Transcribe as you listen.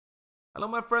Hello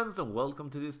my friends and welcome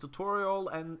to this tutorial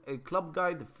and a club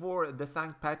guide for the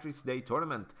St. Patrick's Day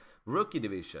tournament rookie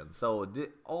division. So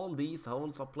all these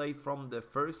holes are played from the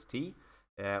first tee,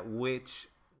 which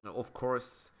of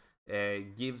course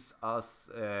gives us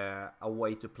a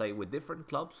way to play with different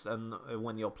clubs. And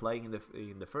when you're playing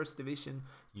in the first division,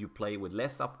 you play with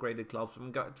less upgraded clubs.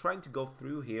 I'm trying to go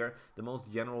through here the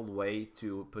most general way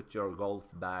to put your golf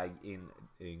bag in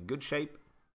good shape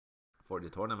for the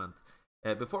tournament.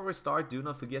 Before we start, do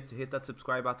not forget to hit that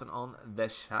subscribe button on the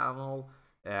channel.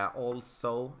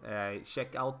 Also,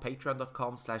 check out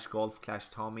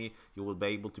patreon.com/golf-tommy. You will be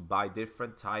able to buy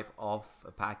different type of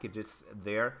packages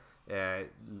there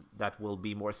that will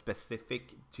be more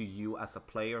specific to you as a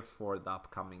player for the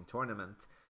upcoming tournament.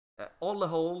 All the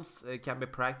holes can be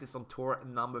practiced on tour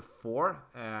number 4,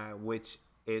 which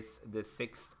is the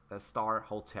 6-star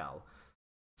hotel.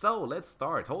 So let's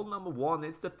start. Hole number 1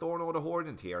 is the Thorn or the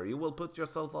Hornet here. You will put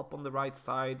yourself up on the right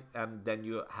side and then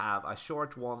you have a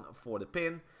short one for the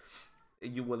pin.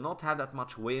 You will not have that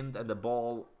much wind and the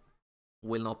ball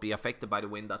will not be affected by the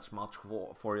wind that much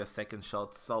for your second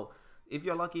shot. So if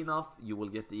you're lucky enough, you will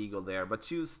get the eagle there, but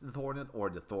choose the Hornet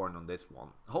or the Thorn on this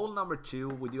one. Hole number 2,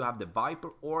 we do have the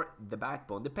Viper or the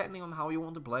Backbone, depending on how you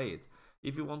want to play it.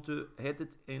 If you want to hit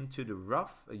it into the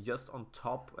rough, just on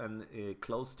top and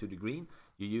close to the green,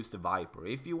 you use the Viper.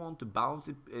 If you want to bounce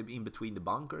it in between the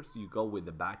bunkers, you go with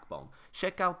the Backbone.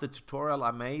 Check out the tutorial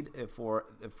I made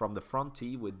from the front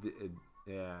tee with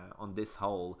on this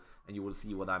hole, and you will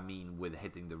see what I mean with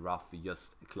hitting the rough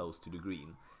just close to the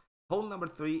green. Hole number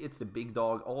 3, it's the big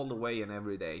dog all the way and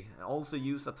every day. Also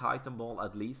use a Titan ball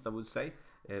at least, I would say,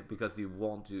 because you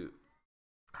want to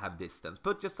have distance.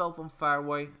 Put yourself on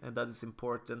fairway, and that is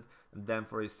important. And then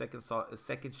for a second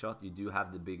shot, you do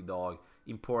have the big dog.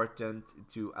 Important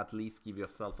to at least give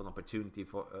yourself an opportunity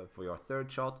for your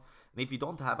third shot. And if you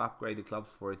don't have upgraded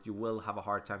clubs for it, you will have a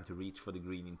hard time to reach for the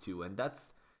green in 2. And that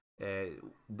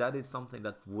is something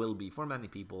that will be for many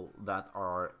people that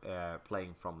are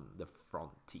playing from the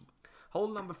front tee. Hole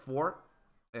number 4,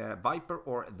 Viper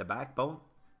or the Backbone.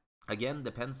 Again,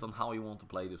 depends on how you want to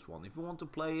play this one. If you want to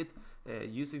play it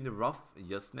using the rough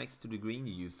just next to the green,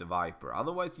 you use the Viper.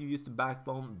 Otherwise, you use the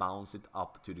Backbone, bounce it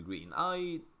up to the green.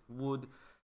 I would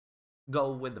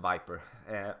go with the Viper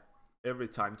every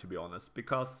time, to be honest,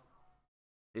 because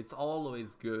it's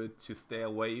always good to stay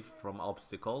away from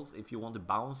obstacles. If you want to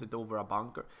bounce it over a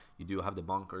bunker, you do have the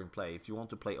bunker in play. If you want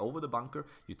to play over the bunker,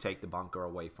 you take the bunker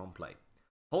away from play.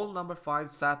 Hole number 5,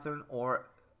 Saturn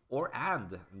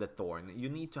and the Thorn. You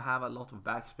need to have a lot of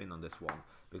backspin on this one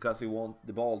because you want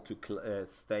the ball to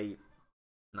stay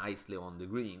nicely on the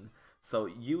green. So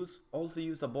also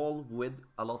use a ball with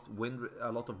a lot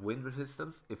of wind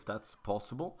resistance if that's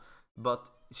possible, but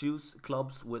choose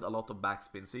clubs with a lot of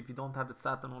backspin. So if you don't have the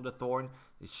Saturn or the Thorn,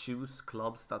 choose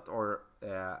clubs that are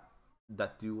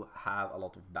that do have a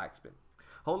lot of backspin.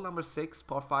 Hole number 6,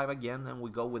 par 5 again, and we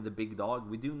go with the big dog.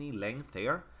 We do need length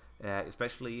here.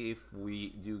 Especially if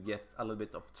we do get a little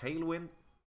bit of tailwind,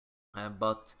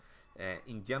 but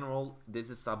in general, this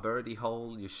is a birdie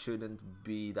hole. You shouldn't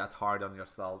be that hard on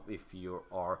yourself if you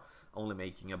are only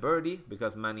making a birdie,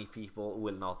 because many people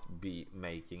will not be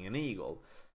making an eagle.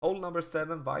 Hole number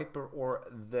 7, Viper or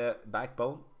the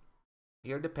Backbone.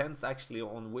 Here depends actually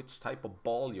on which type of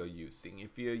ball you're using.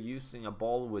 If you're using a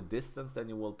ball with distance, then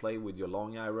you will play with your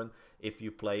long iron. If you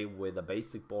play with a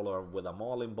basic ball or with a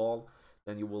Marlin ball,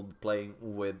 then you will be playing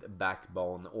with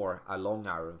Backbone or a long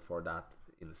iron for that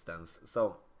instance.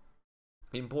 So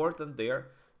important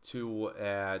there to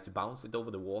bounce it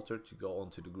over the water to go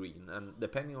onto the green. And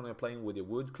depending on you're playing with your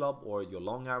wood club or your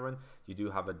long iron, you do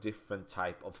have a different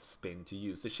type of spin to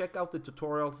use. So check out the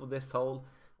tutorial for this hole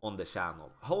on the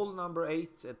channel. Hole number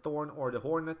 8, Thorn or the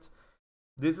Hornet.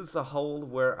 This is a hole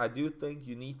where I do think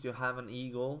you need to have an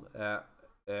eagle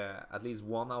at least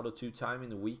 1 out of 2 times in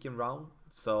the weekend round.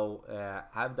 So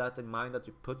have that in mind, that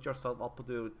you put yourself up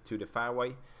to the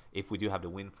fairway. If we do have the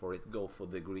wind for it, go for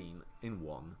the green in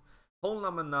 1. Hole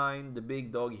number 9, the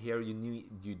big dog here.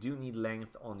 You do need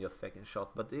length on your second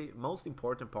shot, but the most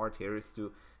important part here is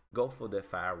to go for the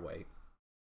fairway.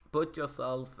 Put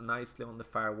yourself nicely on the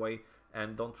fairway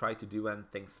and don't try to do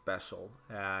anything special.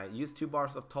 Use 2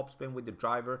 bars of topspin with the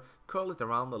driver, curl it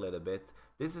around a little bit.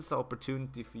 This is an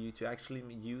opportunity for you to actually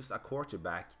use a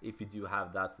quarterback if you do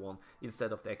have that one,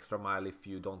 instead of the extra mile if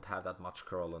you don't have that much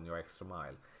curl on your extra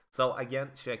mile. So again,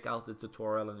 check out the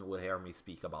tutorial and you will hear me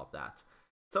speak about that.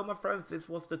 So my friends, this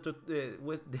was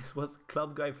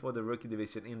club guide for the rookie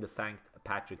division in the St.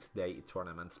 Patrick's Day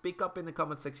tournament. Speak up in the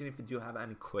comment section if you do have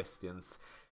any questions.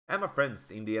 And my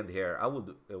friends, in the end here, I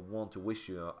would want to wish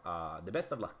you the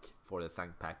best of luck for for the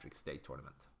St. Patrick's Day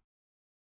tournament.